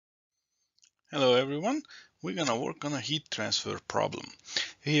Hello everyone, we're gonna work on a heat transfer problem.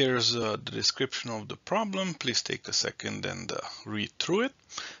 Here's the description of the problem. Please take a second and read through it.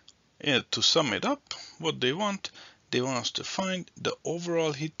 And to sum it up, what they want us to find the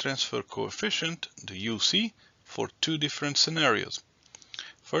overall heat transfer coefficient, the UC, for two different scenarios.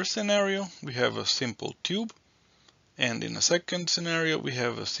 First scenario, we have a simple tube, and in a second scenario, we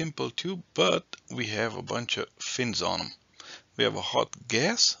have a simple tube, but we have a bunch of fins on them. We have a hot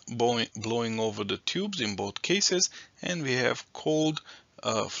gas blowing over the tubes in both cases, and we have cold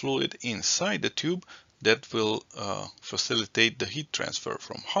fluid inside the tube that will facilitate the heat transfer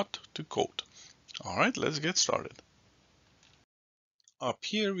from hot to cold. All right, let's get started. Up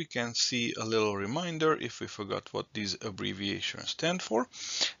here we can see a little reminder if we forgot what these abbreviations stand for.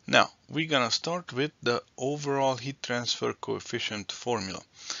 Now we're gonna start with the overall heat transfer coefficient formula.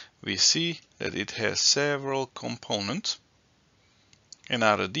 We see that it has several components. And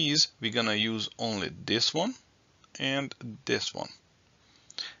out of these, we're gonna use only this one and this one.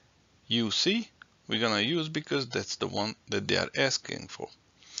 UC, we're gonna use because that's the one that they are asking for.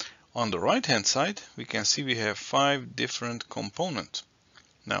 On the right hand side, we can see we have 5 different components.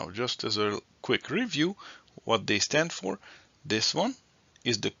 Now, just as a quick review, what they stand for, this one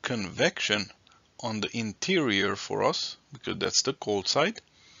is the convection on the interior for us, because that's the cold side.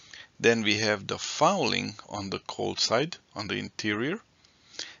 Then we have the fouling on the cold side, on the interior.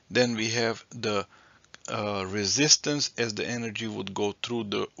 Then we have the resistance as the energy would go through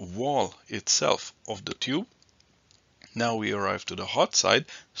the wall itself of the tube. Now we arrive to the hot side,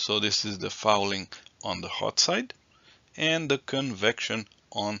 so this is the fouling on the hot side and the convection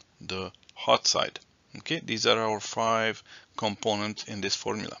on the hot side. Okay, these are our 5 components in this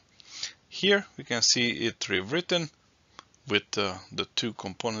formula. Here we can see it rewritten with the 2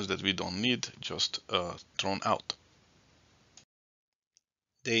 components that we don't need just thrown out.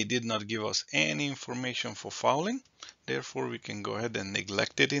 They did not give us any information for fouling, therefore we can go ahead and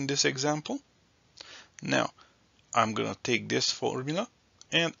neglect it in this example. Now, I'm going to take this formula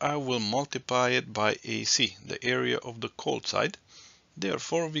and I will multiply it by AC, the area of the cold side.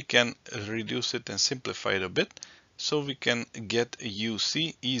 Therefore, we can reduce it and simplify it a bit so we can get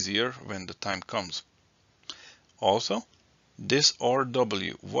UC easier when the time comes. Also, this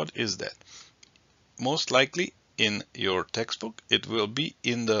RW, what is that? Most likely, in your textbook, it will be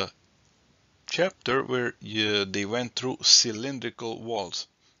in the chapter where they went through cylindrical walls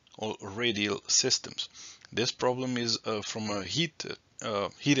or radial systems. This problem is from a heat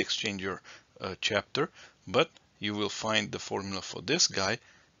exchanger chapter, but you will find the formula for this guy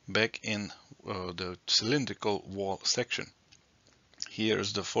back in the cylindrical wall section.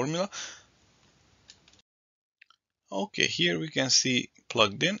 Here's the formula. Okay, here we can see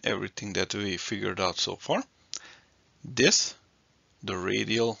plugged in everything that we figured out so far. This, the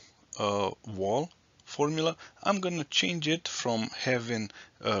radial wall formula, I'm going to change it from having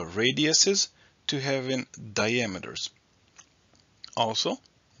radiuses to having diameters. Also,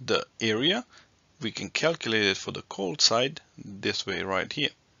 the area, we can calculate it for the cold side this way right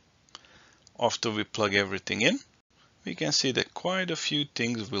here. After we plug everything in, we can see that quite a few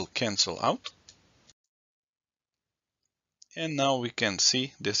things will cancel out. And now we can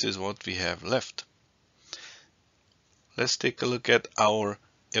see this is what we have left. Let's take a look at our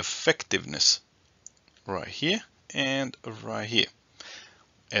effectiveness right here and right here.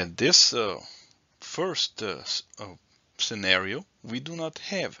 At this first scenario, we do not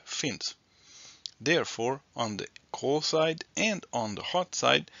have fins. Therefore, on the cold side and on the hot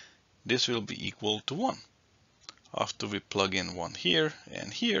side, this will be equal to 1. After we plug in 1 here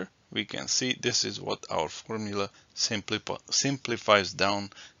and here, we can see this is what our formula simplifies down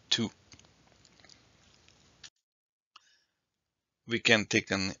to. We can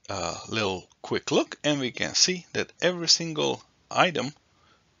take a little quick look and we can see that every single item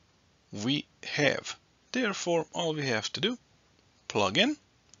we have. Therefore, all we have to do, plug in,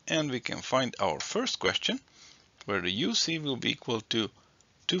 and we can find our first question, where the UC will be equal to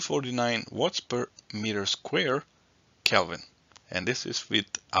 249 watts per meter square Kelvin. And this is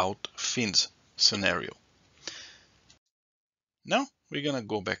without fins scenario. Now, we're going to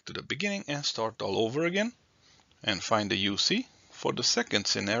go back to the beginning and start all over again and find the UC for the second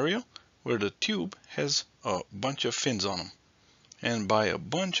scenario, where the tube has a bunch of fins on them. And by a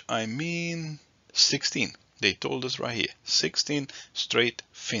bunch, I mean 16. They told us right here, 16 straight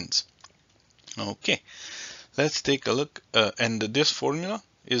fins. Okay, let's take a look. And this formula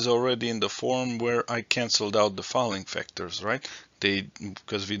is already in the form where I canceled out the fouling factors, right?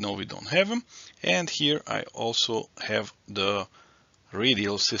 Because we know we don't have them. And here I also have the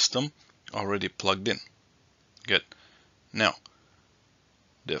radial system already plugged in. Good. Now,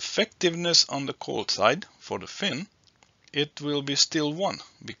 the effectiveness on the cold side for the fin, it will be still 1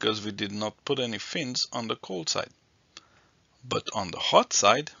 because we did not put any fins on the cold side. But on the hot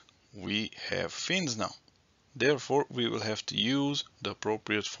side, we have fins now. Therefore, we will have to use the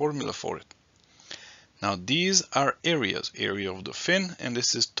appropriate formula for it. Now, these are areas, area of the fin, and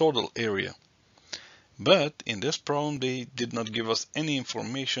this is total area. But in this problem, they did not give us any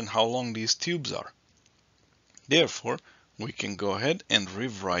information how long these tubes are. Therefore, we can go ahead and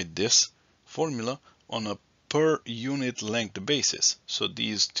rewrite this formula on a per unit length basis. So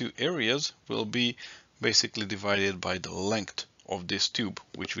these two areas will be basically divided by the length of this tube,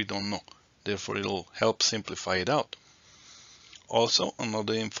 which we don't know. Therefore, it'll help simplify it out. Also,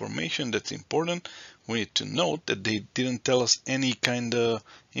 another information that's important, we need to note that they didn't tell us any kind of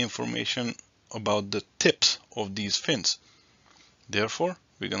information about the tips of these fins. Therefore,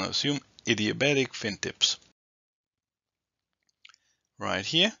 we're going to assume adiabatic fin tips. Right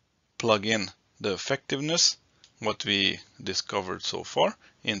here, plug in the effectiveness, what we discovered so far,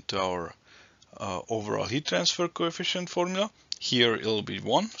 into our overall heat transfer coefficient formula. Here it'll be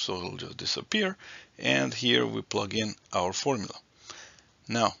 1, so it'll just disappear. And here we plug in our formula.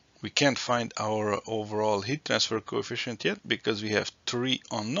 Now, we can't find our overall heat transfer coefficient yet because we have 3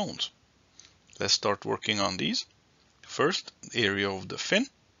 unknowns. Let's start working on these. First, the area of the fin.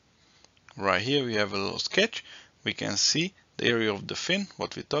 Right here we have a little sketch. We can see the area of the fin.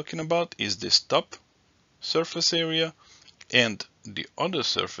 What we're talking about is this top surface area and the other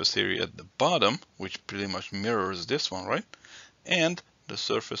surface area at the bottom, which pretty much mirrors this one, right? And the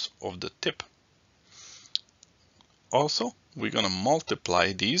surface of the tip. Also, we're going to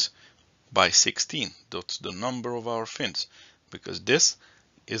multiply these by 16. That's the number of our fins, because this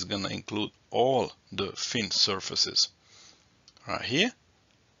is going to include all the fin surfaces right here.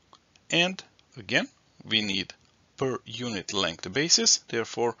 And again, we need per unit length basis.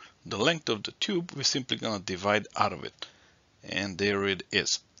 Therefore, the length of the tube, we're simply going to divide out of it. And there it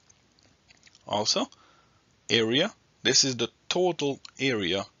is. Also, area. This is the total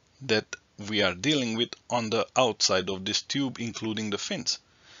area that we are dealing with on the outside of this tube, including the fins.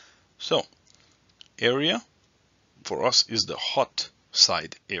 So, area for us is the hot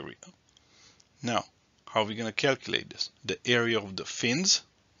side area. Now, how are we going to calculate this? The area of the fins,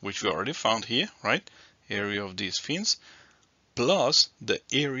 which we already found here, right? Area of these fins, plus the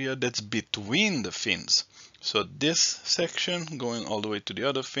area that's between the fins. So this section going all the way to the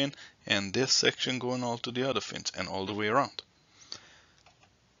other fin, and this section going all to the other fins, and all the way around.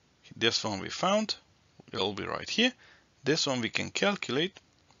 This one we found, it'll be right here. This one we can calculate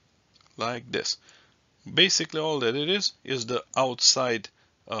like this. Basically all that it is the outside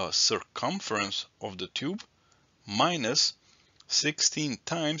circumference of the tube minus 16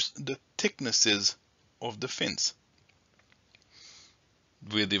 times the thicknesses of the fins.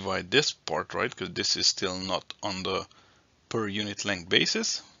 We divide this part, right, because this is still not on the per unit length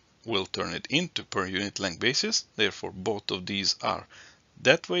basis. We'll turn it into per unit length basis. Therefore, both of these are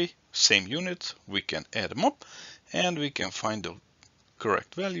that way, same units. We can add them up and we can find the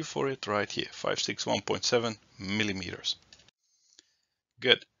correct value for it right here, 561.7 millimeters.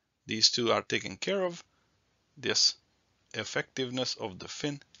 Good. These two are taken care of. This effectiveness of the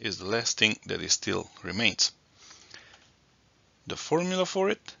fin is the last thing that is still remains. The formula for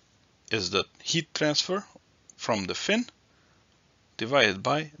it is the heat transfer from the fin divided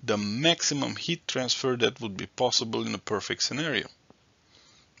by the maximum heat transfer that would be possible in a perfect scenario.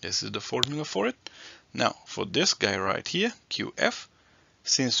 This is the formula for it. Now, for this guy right here, QF,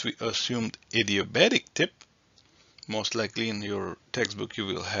 since we assumed adiabatic tip, most likely in your textbook you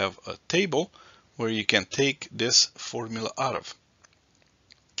will have a table where you can take this formula out of.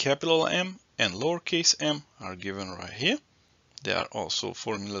 Capital M and lowercase m are given right here. There are also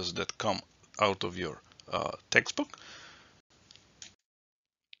formulas that come out of your textbook.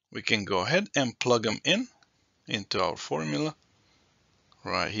 We can go ahead and plug them into our formula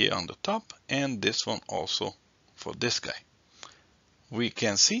right here on the top, and this one also for this guy. We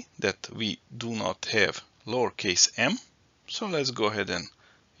can see that we do not have lowercase m, so let's go ahead and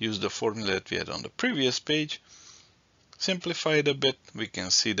use the formula that we had on the previous page. Simplify it a bit, we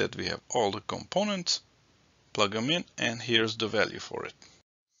can see that we have all the components, plug them in, and here's the value for it.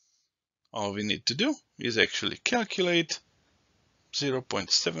 All we need to do is actually calculate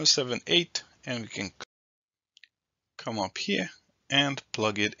 0.778, and we can come up here and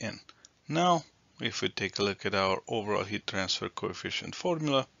plug it in. Now, if we take a look at our overall heat transfer coefficient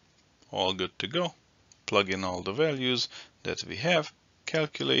formula, all good to go. Plug in all the values that we have,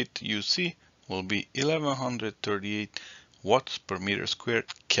 calculate UC will be 1138 watts per meter squared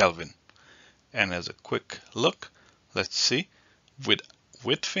Kelvin. And as a quick look, let's see, with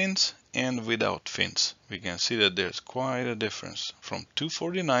with fins and without fins. We can see that there's quite a difference from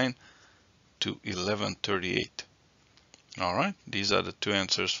 249 to 1138. All right, these are the two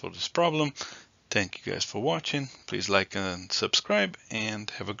answers for this problem. Thank you guys for watching. Please like and subscribe, and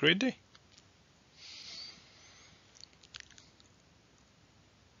have a great day.